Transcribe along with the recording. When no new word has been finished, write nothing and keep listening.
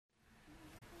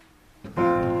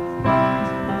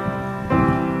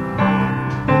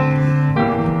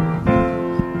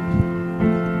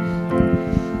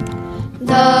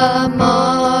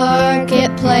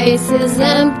place is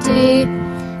empty.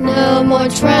 No more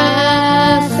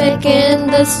traffic in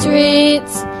the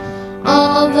streets.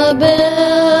 All the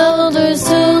builders'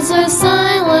 tools are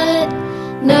silent.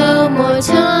 No more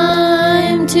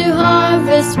time to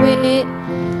harvest wheat.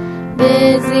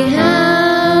 Busy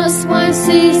housewives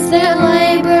cease their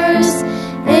labors.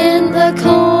 In the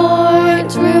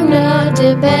courtroom no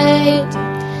debate.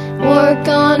 Work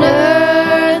on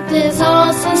earth is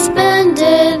all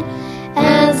suspended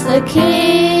as the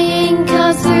King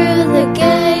comes through the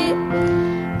gate.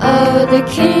 Oh, the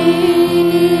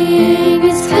King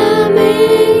is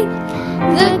coming.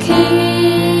 The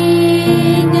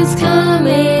King is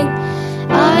coming.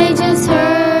 I just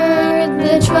heard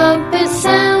the trumpet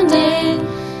sounding,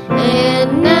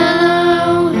 and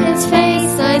now his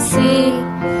face I see.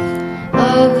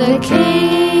 Oh, the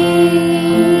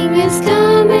King is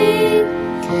coming.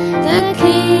 The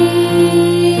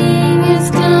King is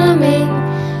coming.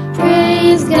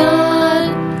 Praise God.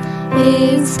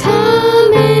 He's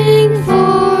coming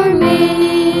for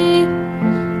me.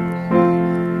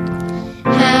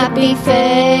 Happy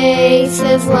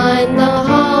faces line the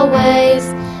hallways,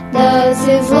 those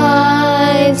whose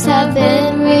lives have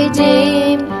been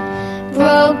redeemed.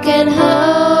 Broken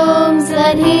homes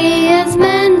that He has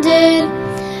mended,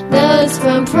 those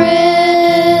from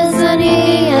prison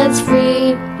He has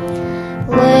freed.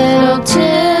 Little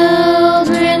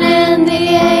children and the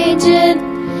aged,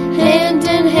 hand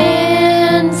in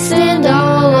hand, stand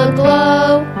all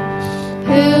aglow,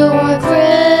 who were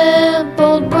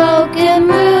crippled, broken,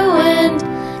 ruined,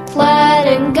 clad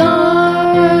in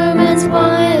garments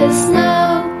white as snow.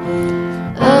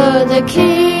 Oh, the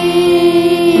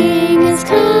King is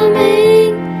coming.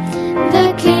 The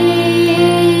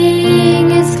King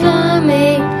is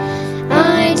coming.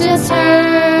 I just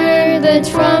heard the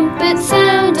trumpet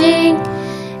sounding,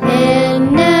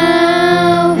 and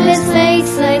now his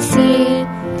face I see.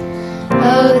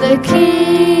 Oh, the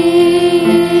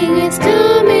King is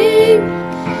coming.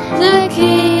 The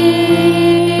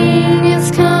King is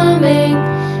coming.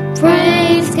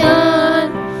 Praise God.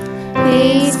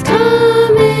 He's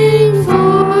coming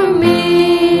for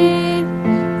me.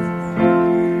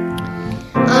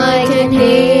 I can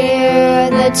hear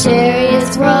the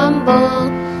chariots rumble.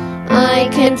 I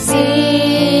can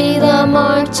see the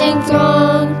marching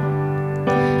throng.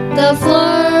 The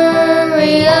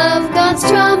flurry of God's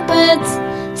trumpets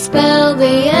spell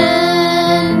the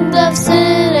end of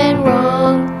sin and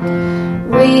wrong.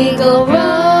 Regal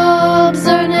robes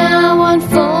are now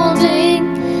unfolding.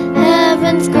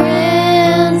 Heaven's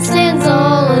grandstands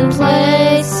all in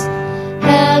place.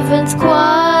 Heaven's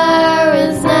choir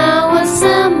is now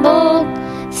assembled.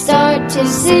 Start to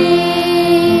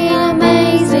sing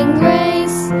Amazing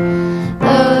Grace.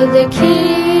 Oh, the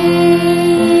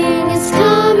King is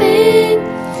coming.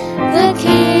 The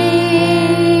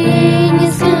King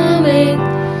is coming.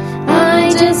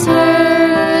 I just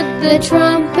heard the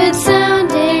trumpet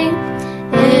sounding,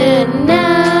 and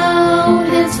now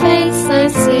his face I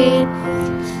see.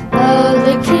 Oh,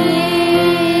 the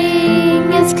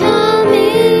King is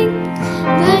coming.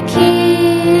 The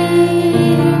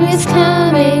King is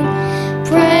coming.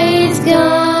 Praise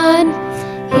God.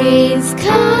 He's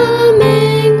coming.